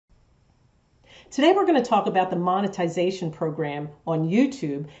Today we're going to talk about the monetization program on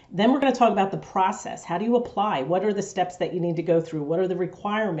YouTube. Then we're going to talk about the process. How do you apply? What are the steps that you need to go through? What are the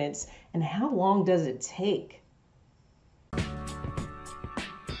requirements? And how long does it take?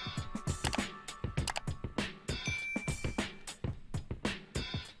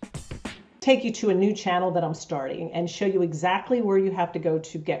 Take you to a new channel that I'm starting and show you exactly where you have to go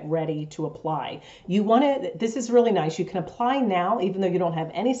to get ready to apply. You want to, this is really nice. You can apply now, even though you don't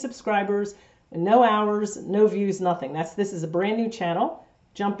have any subscribers, no hours, no views, nothing. This is a brand new channel.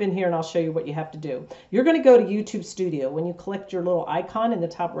 Jump in here and I'll show you what you have to do. You're going to go to YouTube Studio. When you click your little icon in the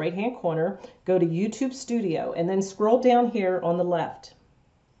top right-hand corner, go to YouTube Studio and then scroll down here on the left.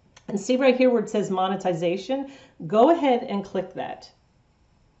 And see right here where it says monetization? Go ahead and click that.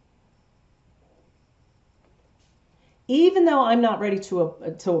 Even though I'm not ready to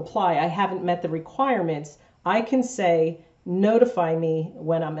apply, I haven't met the requirements, I can say notify me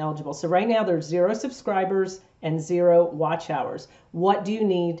when I'm eligible. So right now there's 0 subscribers and 0 watch hours. What do you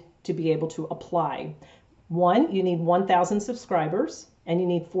need to be able to apply? 1, you need 1,000 subscribers and you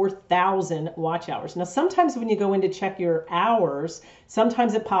need 4,000 watch hours. Now sometimes when you go in to check your hours,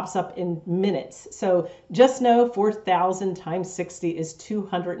 sometimes it pops up in minutes. So just know 4,000 times 60 is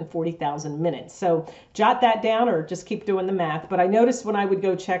 240,000 minutes. So jot that down or just keep doing the math. But I noticed when I would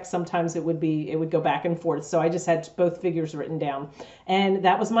go check, sometimes it would go back and forth. So I just had both figures written down. And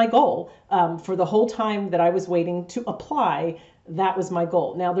that was my goal for the whole time that I was waiting to apply. That was my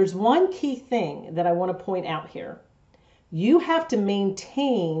goal. Now there's one key thing that I want to point out here. You have to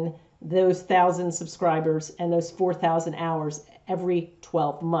maintain those 1,000 subscribers and those 4,000 hours every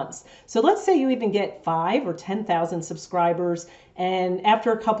 12 months. So let's say you even get 5 or 10,000 subscribers and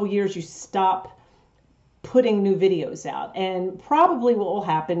after a couple years you stop putting new videos out, and probably what will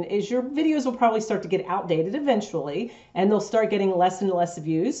happen is your videos will probably start to get outdated eventually and they'll start getting less and less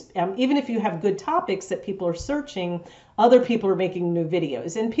views. Even if you have good topics that people are searching, other people are making new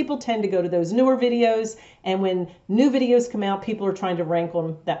videos and people tend to go to those newer videos, and when new videos come out people are trying to rank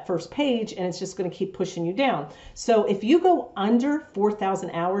on that first page and it's just going to keep pushing you down. So if you go under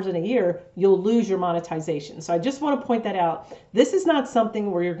 4,000 hours in a year, you'll lose your monetization. So I just want to point that out. This is not something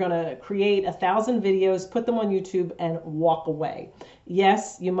where you're going to create 1,000 videos, put them on YouTube and walk away.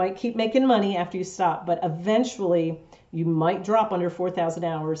 Yes, you might keep making money after you stop, but eventually you might drop under 4,000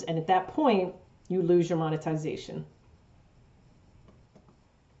 hours and at that point you lose your monetization.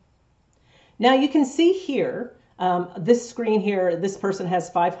 Now you can see here, this screen here, this person has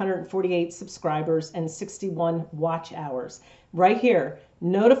 548 subscribers and 61 watch hours. Right here,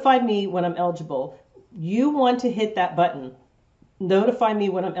 notify me when I'm eligible. You want to hit that button, notify me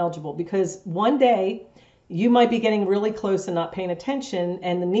when I'm eligible, because one day you might be getting really close and not paying attention,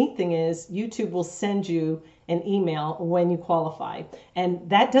 and the neat thing is YouTube will send you an email when you qualify. And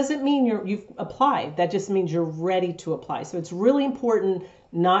that doesn't mean you've applied, that just means you're ready to apply. So it's really important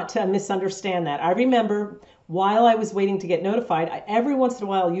not to misunderstand that. I remember while I was waiting to get notified, every once in a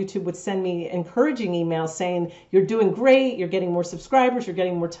while YouTube would send me encouraging emails saying, you're doing great, you're getting more subscribers, you're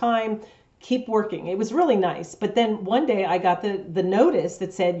getting more time, keep working. It was really nice. But then one day I got the notice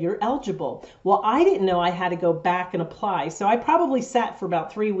that said you're eligible. Well, I didn't know I had to go back and apply. So I probably sat for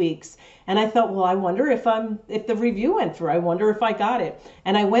about 3 weeks and I thought, well, I wonder if the review went through. I wonder if I got it.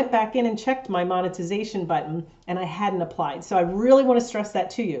 And I went back in and checked my monetization button and I hadn't applied. So I really want to stress that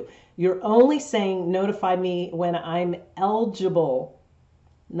to you. You're only saying notify me when I'm eligible,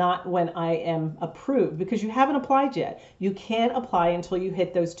 not when I am approved, because you haven't applied yet. You can't apply until you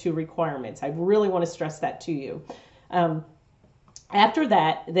hit those 2 requirements. I really want to stress that to you. After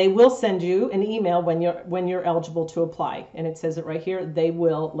that, they will send you an email when you're eligible to apply, and it says it right here. They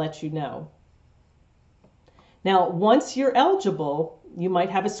will let you know. Now, once you're eligible, you might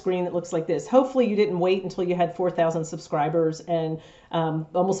have a screen that looks like this. Hopefully you didn't wait until you had 4,000 subscribers and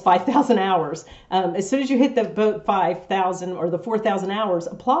almost 5,000 hours. As soon as you hit the 5,000 or the 4,000 hours,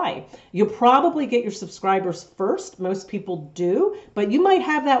 apply. You'll probably get your subscribers first. Most people do, but you might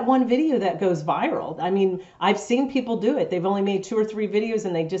have that one video that goes viral. I mean, I've seen people do it. They've only made 2 or 3 videos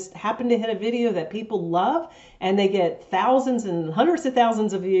and they just happen to hit a video that people love and they get thousands and hundreds of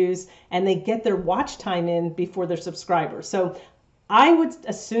thousands of views and they get their watch time in before their subscribers. So I would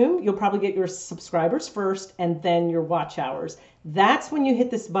assume you'll probably get your subscribers first and then your watch hours. That's when you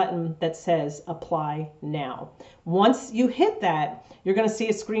hit this button that says apply now. Once you hit that, you're going to see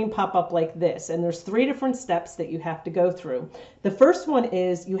a screen pop up like this. And there's 3 different steps that you have to go through. The first one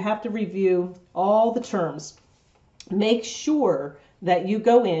is you have to review all the terms. Make sure that you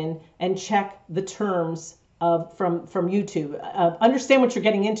go in and check the terms from YouTube. Understand what you're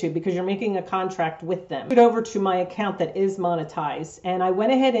getting into because you're making a contract with them. Over to my account that is monetized, and I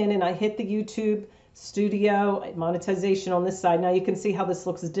went ahead and I hit the YouTube Studio monetization on this side. Now you can see how this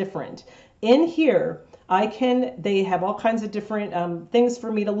looks different. In here, they have all kinds of different things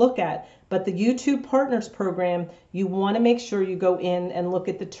for me to look at, but the YouTube Partners Program, you want to make sure you go in and look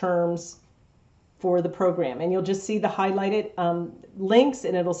at the terms for the program, and you'll just see the highlighted links,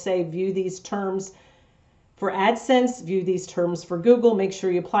 and it'll say view these terms for AdSense, view these terms for Google, make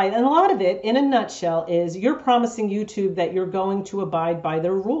sure you apply it. And a lot of it, in a nutshell, is you're promising YouTube that you're going to abide by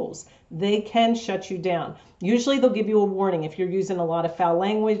their rules. They can shut you down. Usually they'll give you a warning if you're using a lot of foul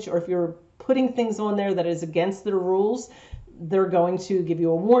language or if you're putting things on there that is against their rules. They're going to give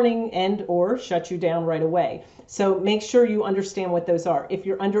you a warning and or shut you down right away. So make sure you understand what those are. If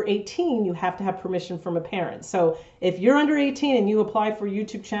you're under 18, you have to have permission from a parent. So if you're under 18 and you apply for a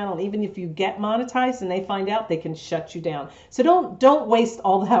YouTube channel, and even if you get monetized and they find out, they can shut you down. So don't waste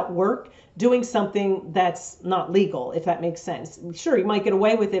all that work doing something that's not legal, if that makes sense. Sure, you might get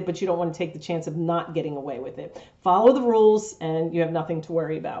away with it, but you don't want to take the chance of not getting away with it. Follow the rules and you have nothing to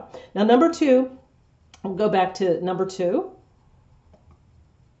worry about. Now, number two, we'll go back to number two.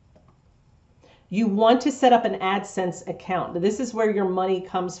 You want to set up an AdSense account. This is where your money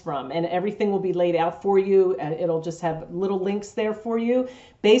comes from, and everything will be laid out for you, and it'll just have little links there for you.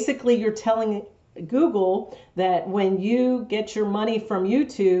 Basically, you're telling Google that when you get your money from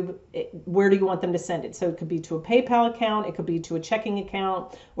YouTube, where do you want them to send it? So it could be to a PayPal account, it could be to a checking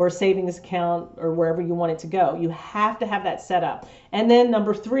account or a savings account or wherever you want it to go. You have to have that set up. And then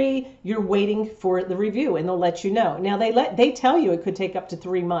number three, you're waiting for the review and they'll let you know. Now they tell you it could take up to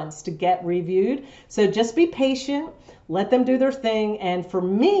 3 months to get reviewed. So just be patient. Let them do their thing. And for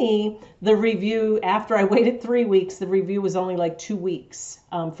me, the review, after I waited 3 weeks, the review was only like 2 weeks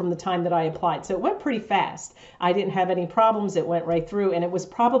from the time that I applied. So it went pretty fast. I didn't have any problems. It went right through. And it was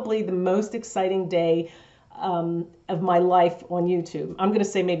probably the most exciting day of my life on YouTube. I'm going to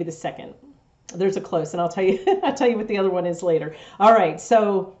say maybe the second. There's a close, and I'll tell you what the other one is later. All right,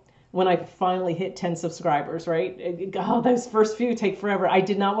 so when I finally hit 10 subscribers, right? Oh, those first few take forever. I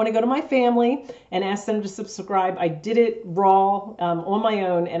did not want to go to my family and ask them to subscribe. I did it raw on my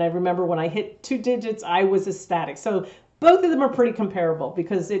own, and I remember when I hit 2 digits, I was ecstatic. So both of them are pretty comparable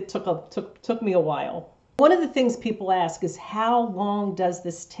because it took me a while. One of the things people ask is, how long does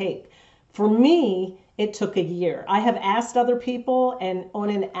this take? For me, it took a year. I have asked other people, and on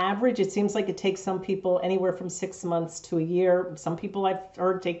an average, it seems like it takes some people anywhere from 6 months to a year. Some people I've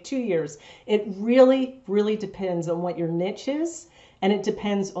heard take 2 years. It really, really depends on what your niche is, and it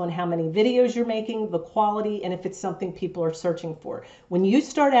depends on how many videos you're making, the quality, and if it's something people are searching for. When you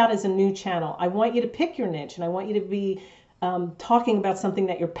start out as a new channel, I want you to pick your niche, and I want you to be talking about something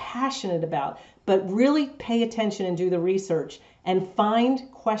that you're passionate about, but really pay attention and do the research and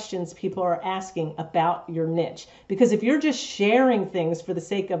find questions people are asking about your niche. Because if you're just sharing things for the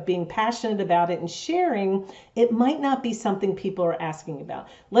sake of being passionate about it and sharing, it might not be something people are asking about.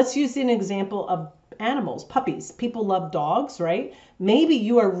 Let's use an example of animals, puppies. People love dogs, right? Maybe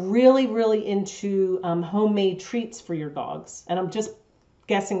you are really, really into homemade treats for your dogs. And I'm just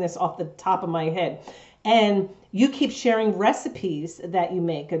guessing this off the top of my head. And you keep sharing recipes that you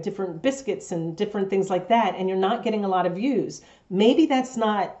make, different biscuits and different things like that, and you're not getting a lot of views. Maybe that's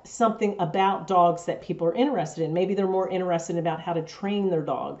not something about dogs that people are interested in. Maybe they're more interested about how to train their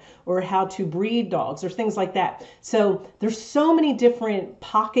dog or how to breed dogs or things like that. So there's so many different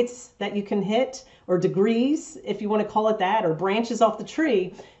pockets that you can hit, or degrees, if you want to call it that, or branches off the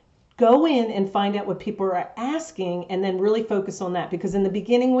tree. Go in and find out what people are asking and then really focus on that. Because in the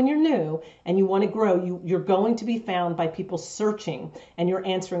beginning, when you're new and you want to grow, you're going to be found by people searching and you're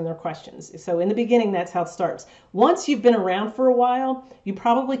answering their questions. So in the beginning, that's how it starts. Once you've been around for a while, you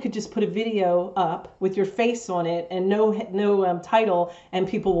probably could just put a video up with your face on it and no title, and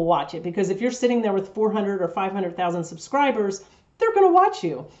people will watch it. Because if you're sitting there with 400 or 500,000 subscribers, they're going to watch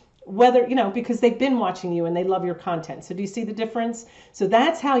you. Whether, because they've been watching you and they love your content. So do you see the difference? So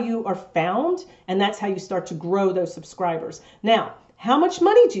that's how you are found, and that's how you start to grow those subscribers. Now, how much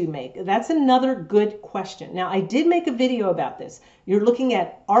money do you make? That's another good question. Now, I did make a video about this. You're looking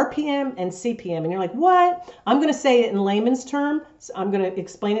at RPM and CPM, and you're like, what? I'm going to say it in layman's terms. So I'm going to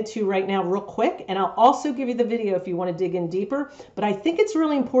explain it to you right now real quick, and I'll also give you the video if you want to dig in deeper. But I think it's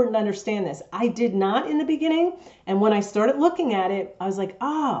really important to understand this. I did not in the beginning, and when I started looking at it, I was like,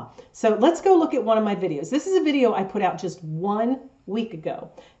 So let's go look at one of my videos. This is a video I put out just 1 week ago,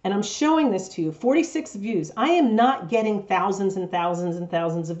 and I'm showing this to you. 46 views. I am not getting thousands and thousands and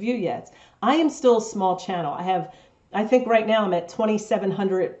thousands of views yet. I am still a small channel. I think right now I'm at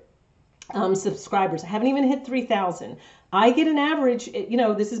 2,700 subscribers. I haven't even hit 3,000. I get an average,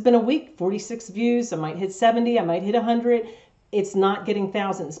 this has been a week, 46 views. I might hit 70, I might hit 100. It's not getting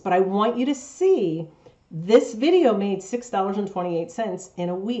thousands, but I want you to see this video made $6.28 in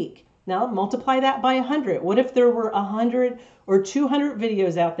a week. Now multiply that by 100. What if there were 100 or 200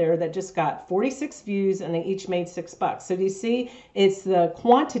 videos out there that just got 46 views and they each made $6? So do you see? It's the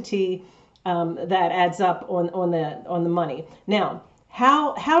quantity that adds up on the money. Now,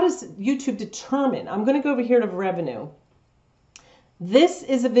 how does YouTube determine? I'm going to go over here to revenue. This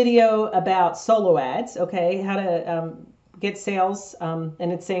is a video about solo ads. Okay, how to get sales, and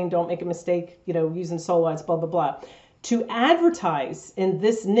it's saying don't make a mistake, using solo ads, blah blah blah. To advertise in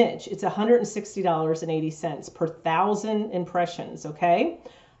this niche, it's $160.80 per 1,000 impressions, okay?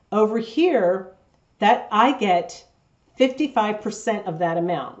 Over here, that I get 55% of that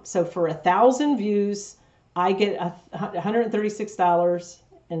amount. So for 1,000 views, I get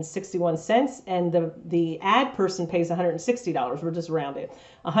 $136.61, and the ad person pays $160. We're just rounded,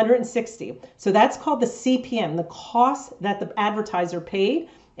 160. So that's called the CPM, the cost that the advertiser paid.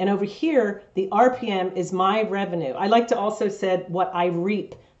 And over here, the RPM is my revenue. I like to also say what I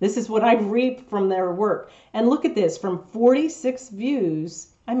reap. This is what I reap from their work. And look at this, from 46 views,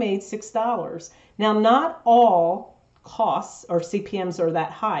 I made $6. Now, not all costs or CPMs are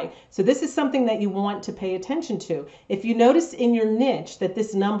that high. So this is something that you want to pay attention to. If you notice in your niche that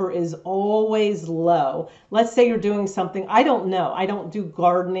this number is always low, let's say you're doing something, I don't know, I don't do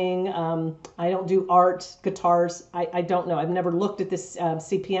gardening, I don't do art, guitars, I don't know, I've never looked at this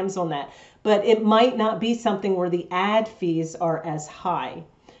CPMs on that, but it might not be something where the ad fees are as high.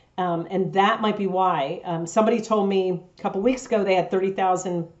 And that might be why. Somebody told me a couple weeks ago they had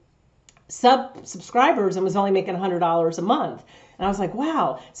 30,000 subscribers and was only making $100 a month. And I was like,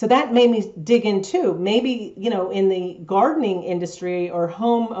 wow. So that made me dig in too. Maybe, in the gardening industry or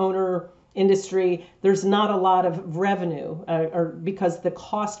homeowner industry, there's not a lot of revenue or because the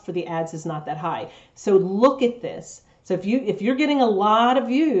cost for the ads is not that high. So look at this. So if you're getting a lot of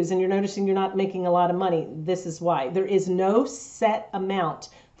views and you're noticing you're not making a lot of money, this is why. There is no set amount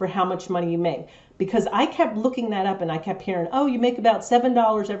for how much money you make. Because I kept looking that up and I kept hearing, oh, you make about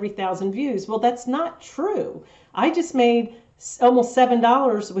 $7 every 1,000 views. Well, that's not true. I just made almost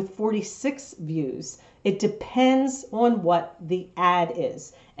 $7 with 46 views. It depends on what the ad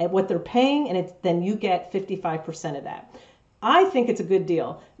is and what they're paying, and then you get 55% of that. I think it's a good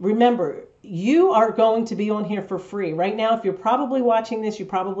deal. Remember, you are going to be on here for free. Right now, if you're probably watching this, you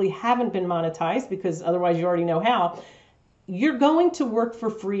probably haven't been monetized because otherwise you already know how. You're going to work for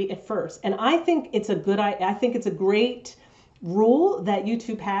free at first. And I think it's a great rule that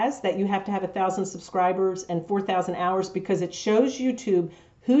YouTube has, that you have to have 1,000 subscribers and 4,000 hours, because it shows YouTube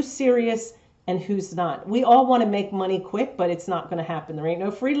who's serious and who's not. We all want to make money quick, but it's not going to happen. There ain't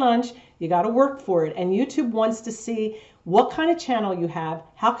no free lunch. You got to work for it. And YouTube wants to see what kind of channel you have,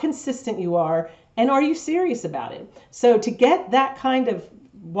 how consistent you are, and are you serious about it? So to get that kind of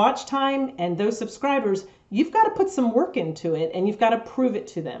watch time and those subscribers, you've got to put some work into it and you've got to prove it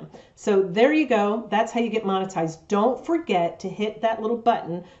to them. So there you go. That's how you get monetized. Don't forget to hit that little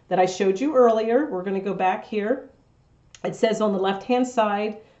button that I showed you earlier. We're going to go back here. It says on the left-hand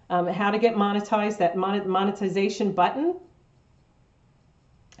side, how to get monetized, that monetization button.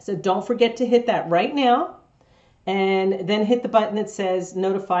 So don't forget to hit that right now. And then hit the button that says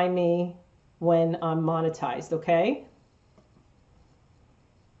notify me when I'm monetized, okay?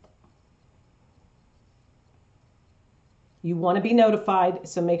 You want to be notified,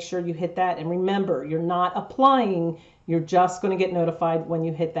 so make sure you hit that. And remember, you're not applying, you're just going to get notified when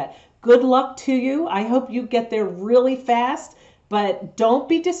you hit that. Good luck to you. I hope you get there really fast, but don't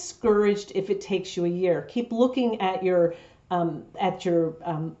be discouraged if it takes you a year. Keep looking at your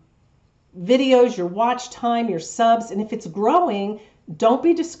videos, your watch time, your subs, and if it's growing, don't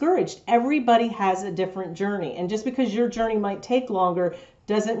be discouraged. Everybody has a different journey, and just because your journey might take longer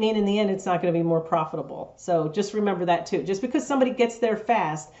doesn't mean in the end it's not going to be more profitable. So just remember that too. Just because somebody gets there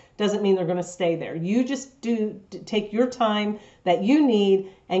fast doesn't mean they're going to stay there. You just take your time that you need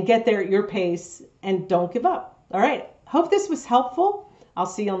and get there at your pace, and don't give up. All right. Hope this was helpful. I'll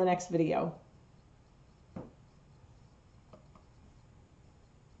see you on the next video.